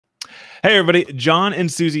Hey everybody, John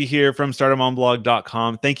and Susie here from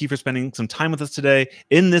startumonblog.com. Thank you for spending some time with us today.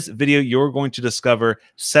 In this video, you're going to discover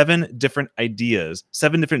 7 different ideas,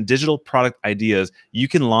 7 different digital product ideas you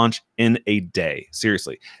can launch in a day.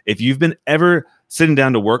 Seriously, if you've been ever sitting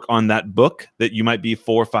down to work on that book that you might be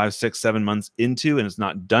 4, 5, 6, 7 months into and it's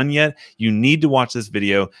not done yet, you need to watch this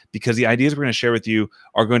video because the ideas we're going to share with you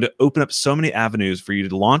are going to open up so many avenues for you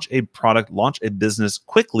to launch a product, launch a business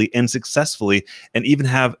quickly and successfully, and even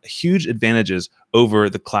have huge advantages over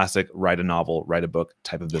the classic write a novel, write a book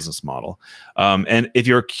type of business model. And if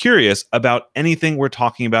you're curious about anything we're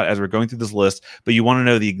talking about as we're going through this list, but you want to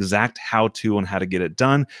know the exact how-to on how to get it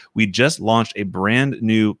done, we just launched a brand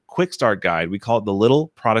new quick start guide. We call it the Little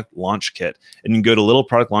Product Launch Kit. And you can go to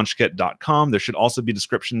littleproductlaunchkit.com. There should also be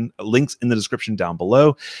links in the description down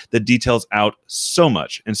below that details out so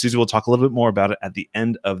much. And Susie will talk a little bit more about it at the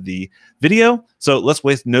end of the video. So let's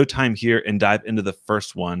waste no time here and dive into the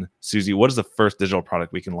first one. Susie, what is the first digital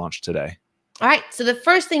product we can launch today? All right, so the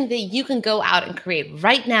first thing that you can go out and create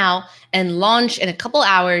right now and launch in a couple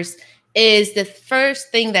hours is the first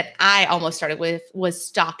thing that I almost started with was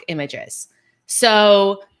stock images.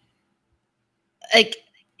 So like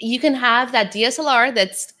you can have that DSLR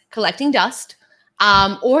that's collecting dust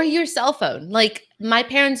or your cell phone. Like my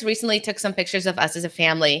parents recently took some pictures of us as a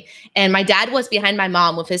family and my dad was behind my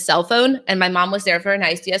mom with his cell phone and my mom was there for a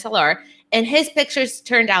nice DSLR. And his pictures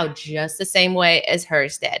turned out just the same way as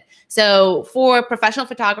hers did. So for professional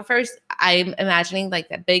photographers, I'm imagining like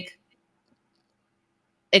that big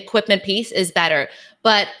equipment piece is better.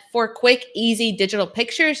 But for quick, easy digital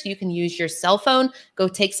pictures, you can use your cell phone, go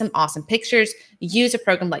take some awesome pictures, use a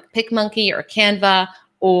program like PicMonkey or Canva,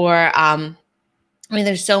 or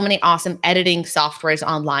there's so many awesome editing softwares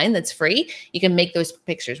online that's free. You can make those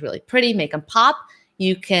pictures really pretty, make them pop.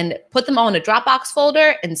 You can put them all in a Dropbox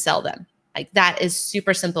folder and sell them. Like that is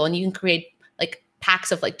super simple. And you can create like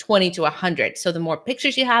packs of like 20 to 100. So the more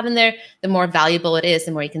pictures you have in there, the more valuable it is,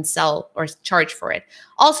 the more you can sell or charge for it.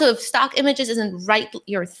 Also, if stock images isn't right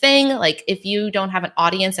your thing, like if you don't have an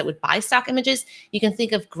audience that would buy stock images, you can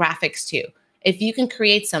think of graphics too. If you can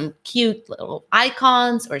create some cute little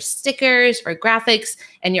icons or stickers or graphics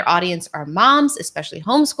and your audience are moms, especially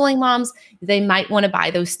homeschooling moms, they might want to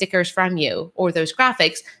buy those stickers from you or those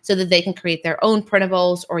graphics so that they can create their own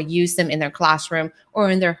printables or use them in their classroom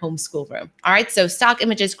or in their homeschool room. All right, so stock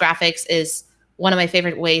images graphics is one of my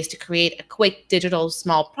favorite ways to create a quick digital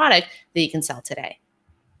small product that you can sell today.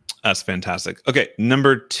 That's fantastic. Okay,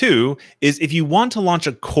 number 2 is if you want to launch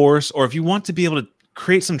a course or if you want to be able to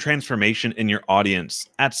create some transformation in your audience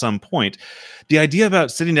at some point, the idea about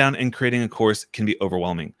sitting down and creating a course can be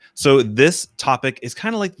overwhelming. So this topic is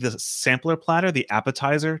kind of like the sampler platter, the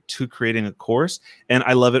appetizer to creating a course. And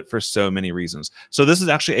I love it for so many reasons. So this is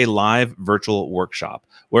actually a live virtual workshop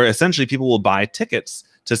where essentially people will buy tickets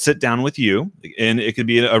to sit down with you. And it could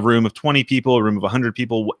be a room of 20 people, a room of 100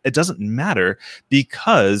 people. It doesn't matter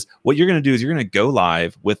because what you're going to do is you're going to go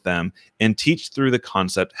live with them and teach through the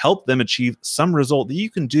concept, help them achieve some result that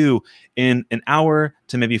you can do in an hour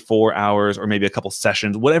to maybe 4 hours or maybe a couple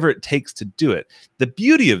sessions, whatever it takes to do it. The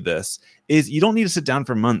beauty of this is you don't need to sit down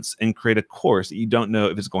for months and create a course that you don't know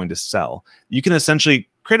if it's going to sell. You can essentially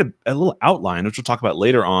create a little outline, which we'll talk about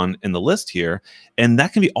later on in the list here. And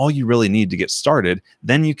that can be all you really need to get started.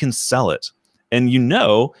 Then you can sell it. And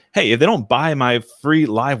hey, if they don't buy my free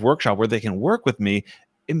live workshop where they can work with me,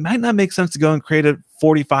 it might not make sense to go and create a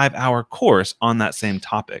 45-hour course on that same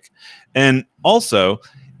topic. And also,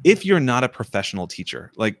 if you're not a professional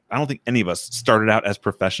teacher, like I don't think any of us started out as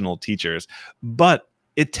professional teachers, but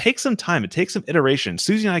it takes some time. It takes some iteration.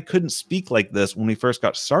 Susie and I couldn't speak like this when we first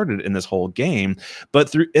got started in this whole game, but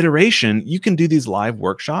through iteration, you can do these live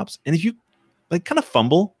workshops. And if you like kind of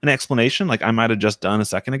fumble an explanation like I might have just done a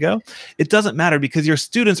second ago, it doesn't matter because your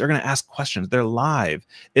students are going to ask questions. They're live.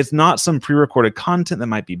 It's not some pre-recorded content that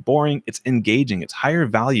might be boring. It's engaging. It's higher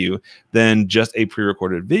value than just a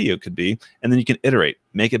pre-recorded video could be. And then you can iterate,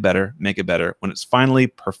 make it better, make it better. When it's finally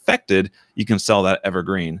perfected, you can sell that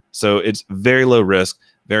evergreen. So it's very low risk,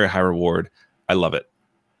 very high reward. I love it.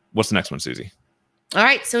 What's the next one, Susie? All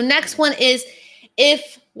right, so next one is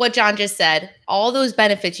if what John just said, all those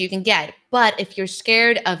benefits you can get, but if you're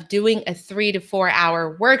scared of doing a 3 to 4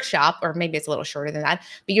 hour workshop, or maybe it's a little shorter than that,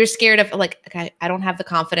 but you're scared of like, okay, I don't have the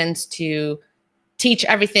confidence to teach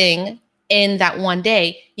everything in that one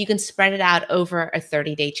day, you can spread it out over a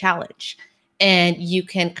 30-day challenge. And you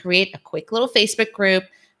can create a quick little Facebook group,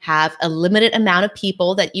 have a limited amount of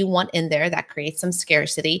people that you want in there. That creates some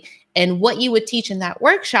scarcity. And what you would teach in that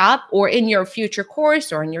workshop or in your future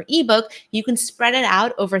course or in your ebook, you can spread it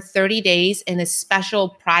out over 30 days in a special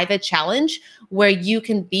private challenge where you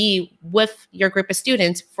can be with your group of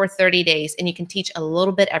students for 30 days and you can teach a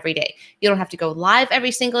little bit every day. You don't have to go live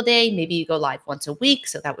every single day. Maybe you go live once a week.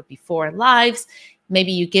 So that would be 4 lives.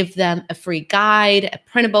 Maybe you give them a free guide, a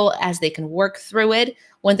printable, as they can work through it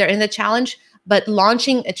when they're in the challenge. But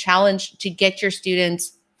launching a challenge to get your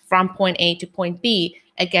students from point A to point B,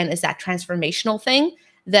 again, is that transformational thing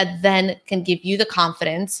that then can give you the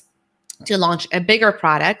confidence to launch a bigger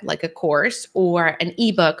product like a course or an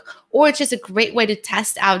ebook, or it's just a great way to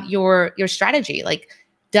test out your strategy. Like,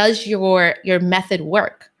 does your method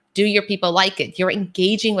work? Do your people like it? You're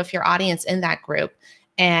engaging with your audience in that group,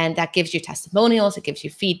 and that gives you testimonials, it gives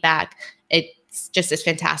you feedback. It's just this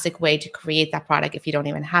fantastic way to create that product if you don't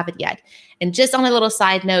even have it yet. And just on a little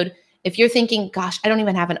side note, if you're thinking, gosh, I don't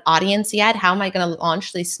even have an audience yet, how am I going to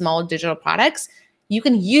launch these small digital products? You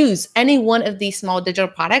can use any one of these small digital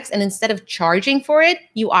products, and instead of charging for it,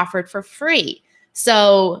 you offer it for free.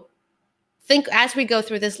 So think as we go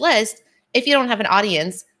through this list, if you don't have an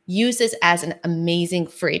audience, use this as an amazing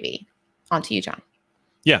freebie. On to you, John.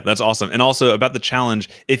 Yeah, that's awesome. And also about the challenge,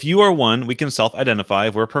 if you are one, we can self-identify.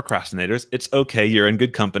 If we're procrastinators, it's okay. You're in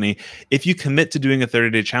good company. If you commit to doing a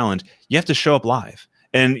 30-day challenge, you have to show up live.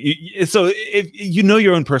 And so if you know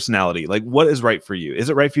your own personality, like what is right for you? Is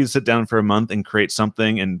it right for you to sit down for a month and create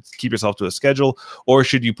something and keep yourself to a schedule? Or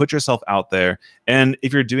should you put yourself out there? And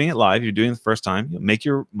if you're doing it live, you're doing it the first time, make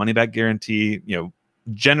your money back guarantee,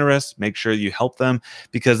 generous, make sure you help them,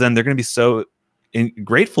 because then they're going to be so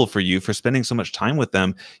grateful for you for spending so much time with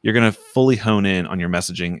them. You're going to fully hone in on your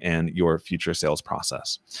messaging and your future sales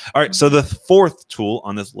process. All right. So the fourth tool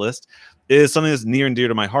on this list is something that's near and dear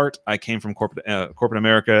to my heart. I came from corporate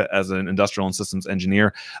America as an industrial and systems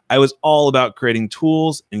engineer. I was all about creating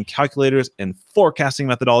tools and calculators and forecasting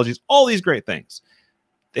methodologies, all these great things.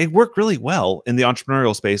 They work really well in the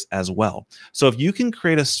entrepreneurial space as well. So if you can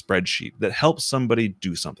create a spreadsheet that helps somebody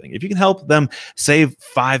do something, if you can help them save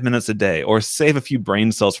 5 minutes a day or save a few brain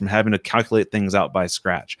cells from having to calculate things out by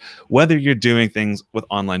scratch, whether you're doing things with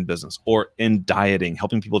online business or in dieting,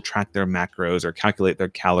 helping people track their macros or calculate their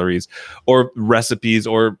calories or recipes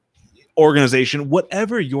or organization,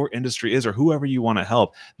 whatever your industry is or whoever you want to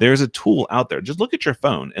help, there's a tool out there. Just look at your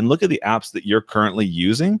phone and look at the apps that you're currently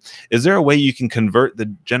using. Is there a way you can convert the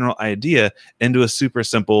general idea into a super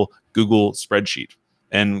simple Google spreadsheet?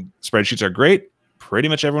 And spreadsheets are great. Pretty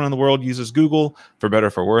much everyone in the world uses Google, for better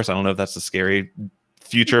or for worse. I don't know if that's a scary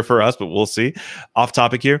future for us, but we'll see. Off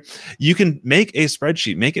topic here. You can make a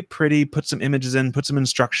spreadsheet, make it pretty, put some images in, put some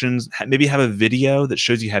instructions, maybe have a video that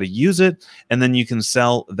shows you how to use it. And then you can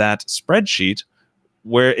sell that spreadsheet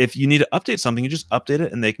where if you need to update something, you just update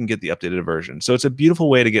it and they can get the updated version. So it's a beautiful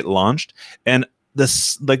way to get launched. And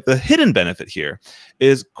this, like the hidden benefit here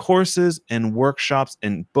is courses and workshops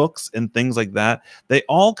and books and things like that. They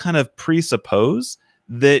all kind of presuppose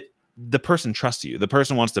that the person trusts you. The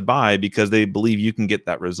person wants to buy because they believe you can get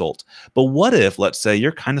that result. But what if, let's say,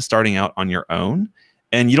 you're kind of starting out on your own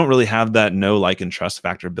and you don't really have that know, like, and trust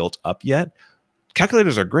factor built up yet?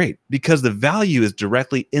 Calculators are great because the value is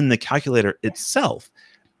directly in the calculator itself.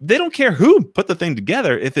 They don't care who put the thing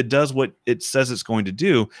together. If it does what it says it's going to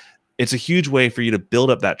do, it's a huge way for you to build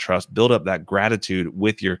up that trust, build up that gratitude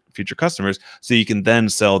with your future customers so you can then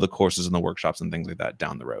sell the courses and the workshops and things like that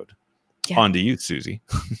down the road. Yeah. On to you, Susie.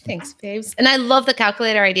 Thanks, babes. And I love the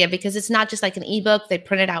calculator idea because it's not just like an ebook. They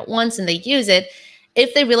print it out once and they use it.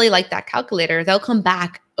 If they really like that calculator, they'll come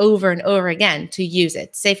back over and over again to use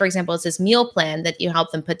it. Say, for example, it's this meal plan that you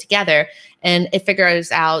help them put together and it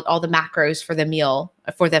figures out all the macros for the meal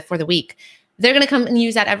for the week. They're going to come and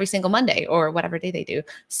use that every single Monday or whatever day they do.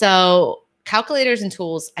 So calculators and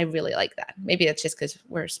tools, I really like that. Maybe that's just because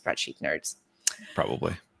we're spreadsheet nerds.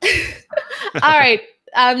 Probably. All right.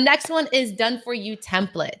 Next one is done for you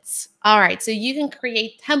templates. All right. So you can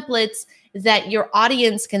create templates that your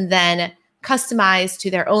audience can then customize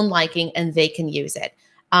to their own liking and they can use it.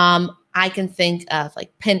 I can think of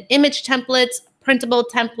like pin image templates, printable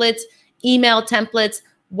templates, email templates,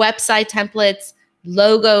 website templates,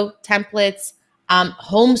 logo templates,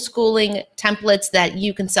 homeschooling templates that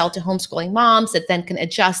you can sell to homeschooling moms that then can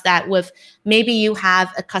adjust that with maybe you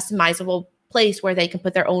have a customizable place where they can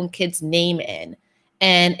put their own kid's name in.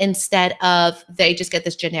 And instead of they just get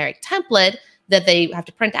this generic template that they have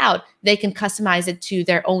to print out, they can customize it to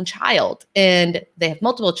their own child. And they have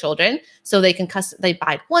multiple children, so they can they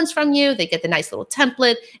buy it once from you, they get the nice little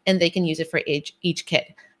template, and they can use it for each kid.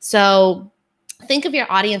 So think of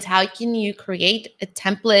your audience. How can you create a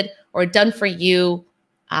template or done for you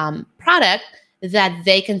product that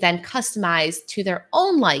they can then customize to their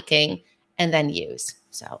own liking and then use?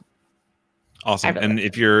 So awesome. really And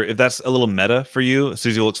if that's a little meta for you,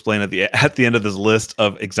 Susie will explain at the end of this list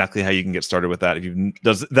of exactly how you can get started with that.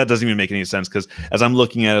 That doesn't even make any sense, because as I'm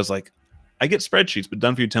looking at it, it's like, I get spreadsheets, but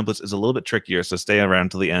done for you templates is a little bit trickier. So stay around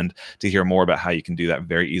till the end to hear more about how you can do that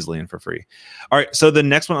very easily and for free. All right. So the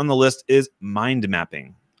next one on the list is mind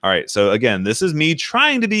mapping. All right. So again, this is me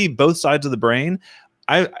trying to be both sides of the brain.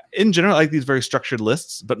 In general, I like these very structured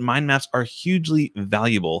lists, but mind maps are hugely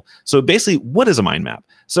valuable. So basically, what is a mind map?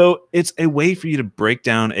 So it's a way for you to break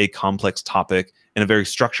down a complex topic in a very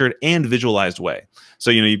structured and visualized way.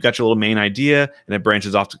 So, you've got your little main idea, and it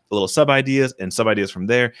branches off to little sub-ideas and sub-ideas from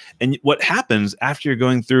there. And what happens after you're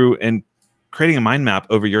going through and creating a mind map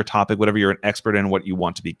over your topic, whatever you're an expert in, what you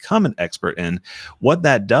want to become an expert in, what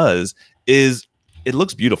that does is it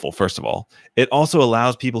looks beautiful, first of all. It also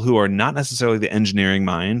allows people who are not necessarily the engineering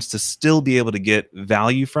minds to still be able to get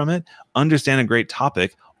value from it, understand a great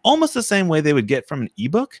topic, almost the same way they would get from an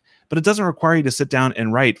ebook, but it doesn't require you to sit down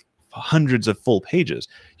and write hundreds of full pages.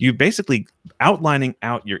 You basically outlining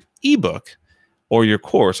out your ebook or your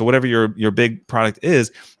course or whatever your big product is,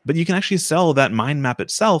 but you can actually sell that mind map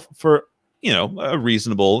itself for, a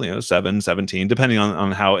reasonable, 7, 17, depending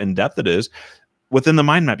on how in-depth it is. Within the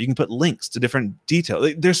mind map, you can put links to different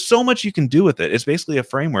details. There's so much you can do with it. It's basically a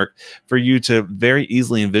framework for you to very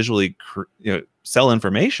easily and visually sell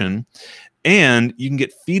information, and you can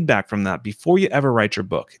get feedback from that before you ever write your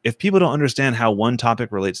book. If people don't understand how one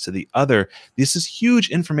topic relates to the other, this is huge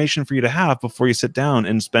information for you to have before you sit down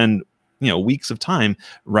and spend weeks of time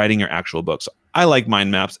writing your actual book. So I like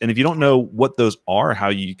mind maps. And if you don't know what those are, how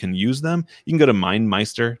you can use them, you can go to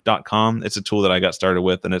mindmeister.com. It's a tool that I got started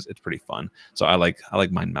with, and it's pretty fun. So I like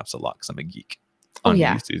mind maps a lot because I'm a geek. Oh,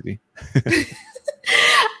 yeah. You, Susie.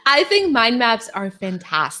 I think mind maps are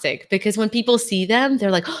fantastic because when people see them,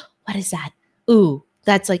 they're like, oh, what is that? Ooh,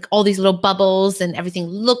 that's like all these little bubbles and everything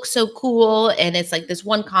looks so cool. And it's like this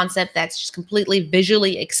one concept that's just completely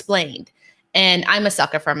visually explained. And I'm a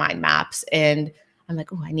sucker for mind maps. And I'm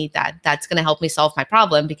like, oh, I need that. That's going to help me solve my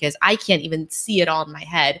problem because I can't even see it all in my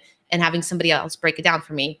head. And having somebody else break it down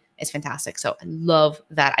for me is fantastic. So I love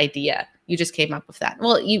that idea. You just came up with that.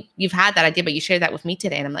 Well, you've had that idea, but you shared that with me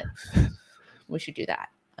today. And I'm like, we should do that.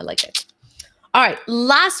 I like it. All right.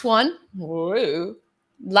 Last one. Whoa.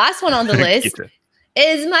 Last one on the list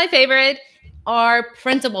is my favorite, are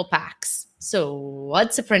printable packs. So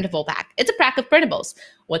what's a printable pack? It's a pack of printables.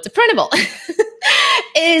 What's a printable?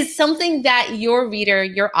 Is something that your reader,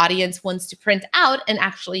 your audience wants to print out and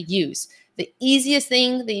actually use. The easiest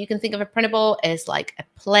thing that you can think of a printable is like a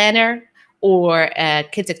planner or a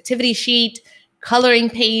kid's activity sheet, coloring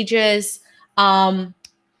pages.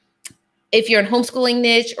 If you're in homeschooling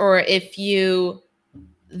niche, or if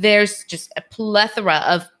there's just a plethora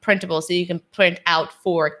of printables that you can print out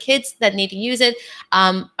for kids that need to use it.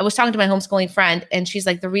 I was talking to my homeschooling friend, and she's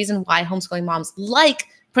like, the reason why homeschooling moms like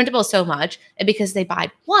printables so much is because they buy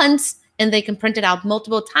it once and they can print it out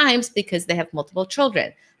multiple times because they have multiple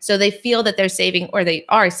children. So they feel that they're saving, or they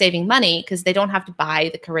are saving money because they don't have to buy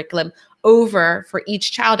the curriculum over for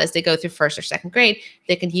each child as they go through first or second grade.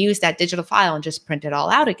 They can use that digital file and just print it all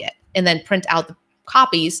out again, and then print out the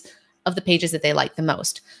copies of the pages that they like the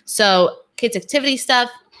most. So kids activity stuff,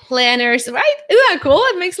 planners, right? Isn't that cool?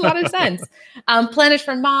 It makes a lot of sense. Planners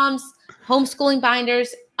for moms, homeschooling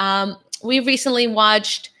binders. We recently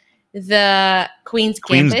watched the Queen's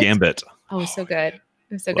Gambit. Oh, so good. It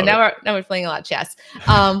was so good. Now we're playing a lot of chess.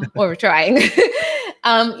 Or we're trying.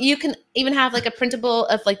 You can even have like a printable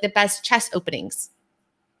of like the best chess openings.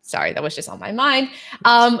 Sorry, that was just on my mind.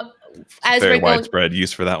 As very widespread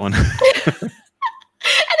use for that one.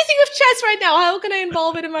 Anything with chess right now, how can I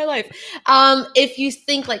involve it in my life? If you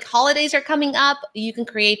think like holidays are coming up, you can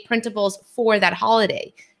create printables for that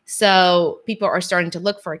holiday. So people are starting to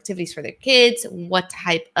look for activities for their kids. What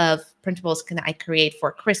type of printables can I create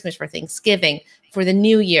for Christmas, for Thanksgiving, for the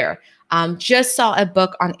New Year? Just saw a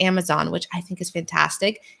book on Amazon, which I think is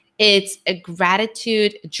fantastic. It's a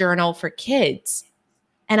gratitude journal for kids.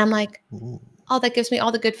 And I'm like, oh, that gives me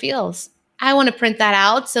all the good feels. I want to print that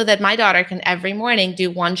out so that my daughter can every morning do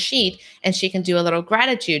one sheet and she can do a little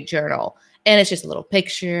gratitude journal. And it's just a little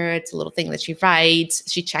picture. It's a little thing that she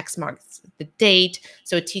writes. She checks marks the date.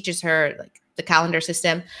 So it teaches her like the calendar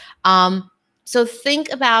system. So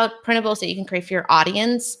think about printables that you can create for your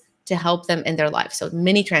audience to help them in their life. So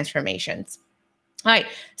mini transformations. All right.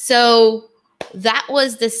 So that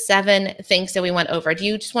was the 7 things that we went over. Do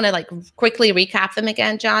you just want to like quickly recap them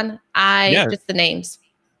again, John? Just the names.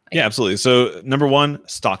 Yeah, absolutely. So number 1,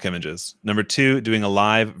 stock images. Number 2, doing a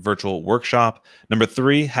live virtual workshop. Number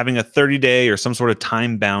 3, having a 30-day or some sort of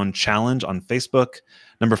time-bound challenge on Facebook.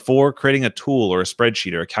 Number 4, creating a tool or a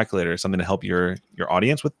spreadsheet or a calculator, something to help your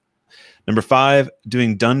audience with. Number 5,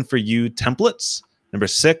 doing done-for-you templates. Number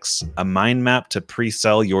 6, a mind map to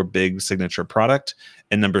pre-sell your big signature product.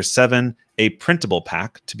 And number 7, a printable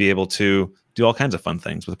pack to be able to do all kinds of fun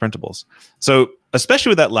things with printables. So especially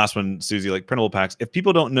with that last one, Susie, like printable packs, if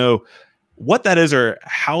people don't know what that is or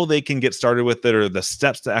how they can get started with it or the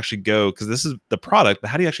steps to actually go, because this is the product, but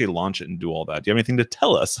how do you actually launch it and do all that? Do you have anything to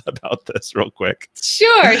tell us about this real quick?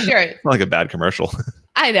 Sure. Not like a bad commercial.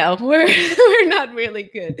 I know we're not really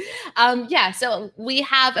good. Yeah, so we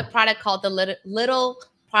have a product called the Little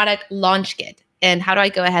Product Launch Kit. And how do I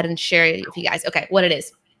go ahead and share it with you guys? Okay, what it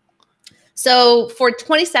is. So for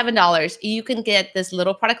 $27, you can get this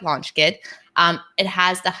Little Product Launch Kit. It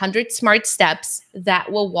has the 100 smart steps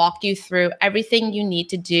that will walk you through everything you need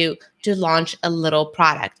to do to launch a little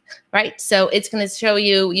product, right? So it's going to show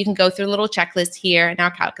you, you can go through a little checklist here in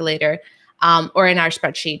our calculator or in our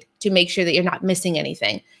spreadsheet to make sure that you're not missing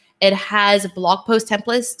anything. It has blog post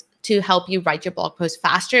templates to help you write your blog post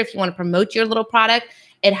faster if you want to promote your little product.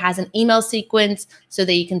 It has an email sequence so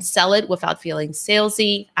that you can sell it without feeling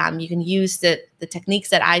salesy. You can use the techniques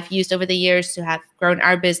that I've used over the years to have grown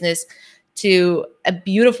our business to a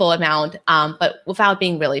beautiful amount, but without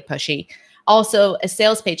being really pushy. Also, a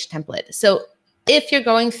sales page template. So if you're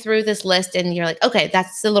going through this list and you're like, okay,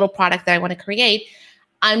 that's the little product that I want to create,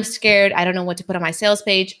 I'm scared, I don't know what to put on my sales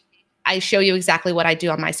page, I show you exactly what I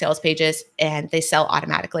do on my sales pages and they sell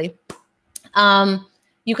automatically.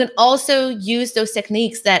 You can also use those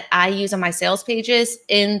techniques that I use on my sales pages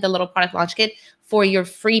in the Little Product Launch Kit for your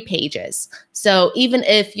free pages. So even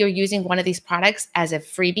if you're using one of these products as a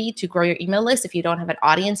freebie to grow your email list, if you don't have an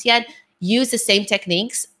audience yet, use the same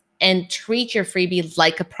techniques and treat your freebie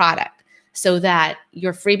like a product so that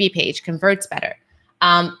your freebie page converts better.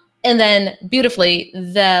 And then beautifully,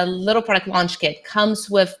 the Little Product Launch Kit comes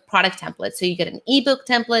with product templates. So you get an ebook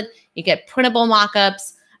template, you get printable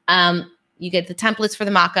mockups, you get the templates for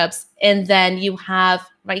the mockups, and then you have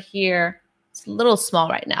right here, it's a little small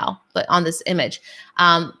right now, but on this image,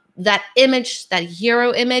 that image, that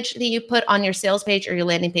hero image that you put on your sales page or your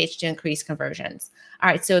landing page to increase conversions. All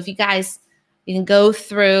right, so if you guys, you can go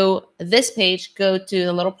through this page, go to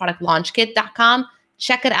thelittleproductlaunchkit.com,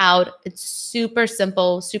 check it out. It's super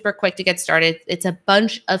simple, super quick to get started. It's a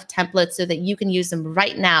bunch of templates so that you can use them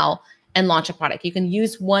right now and launch a product. You can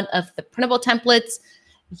use one of the printable templates,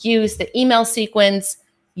 use the email sequence,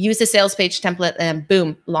 use the sales page template, and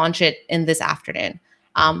boom, launch it in this afternoon.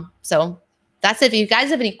 So that's it. If you guys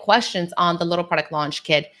have any questions on the Little Product Launch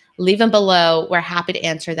Kit, leave them below. We're happy to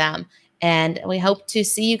answer them. And we hope to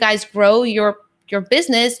see you guys grow your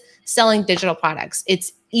business selling digital products.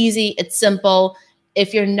 It's easy. It's simple.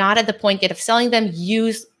 If you're not at the point yet of selling them,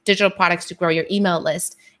 use digital products to grow your email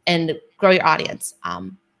list and grow your audience.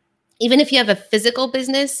 Even if you have a physical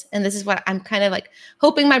business, and this is what I'm kind of like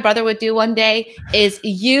hoping my brother would do one day, is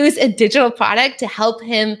use a digital product to help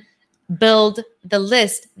him build the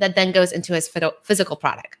list that then goes into his physical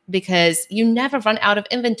product, because you never run out of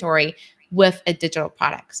inventory with a digital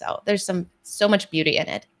product. So there's so much beauty in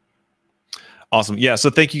it. Awesome. Yeah. So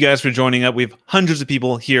thank you guys for joining up. We have hundreds of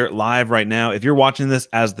people here live right now. If you're watching this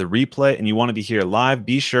as the replay and you want to be here live,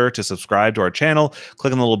 be sure to subscribe to our channel.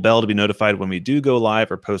 Click on the little bell to be notified when we do go live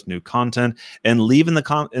or post new content, and leave in the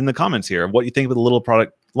comments here what you think of the Little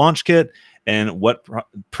Product Launch Kit and what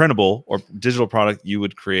printable or digital product you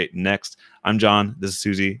would create next. I'm John. This is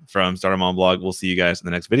Susie from Start a Mom Blog. We'll see you guys in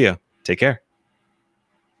the next video. Take care.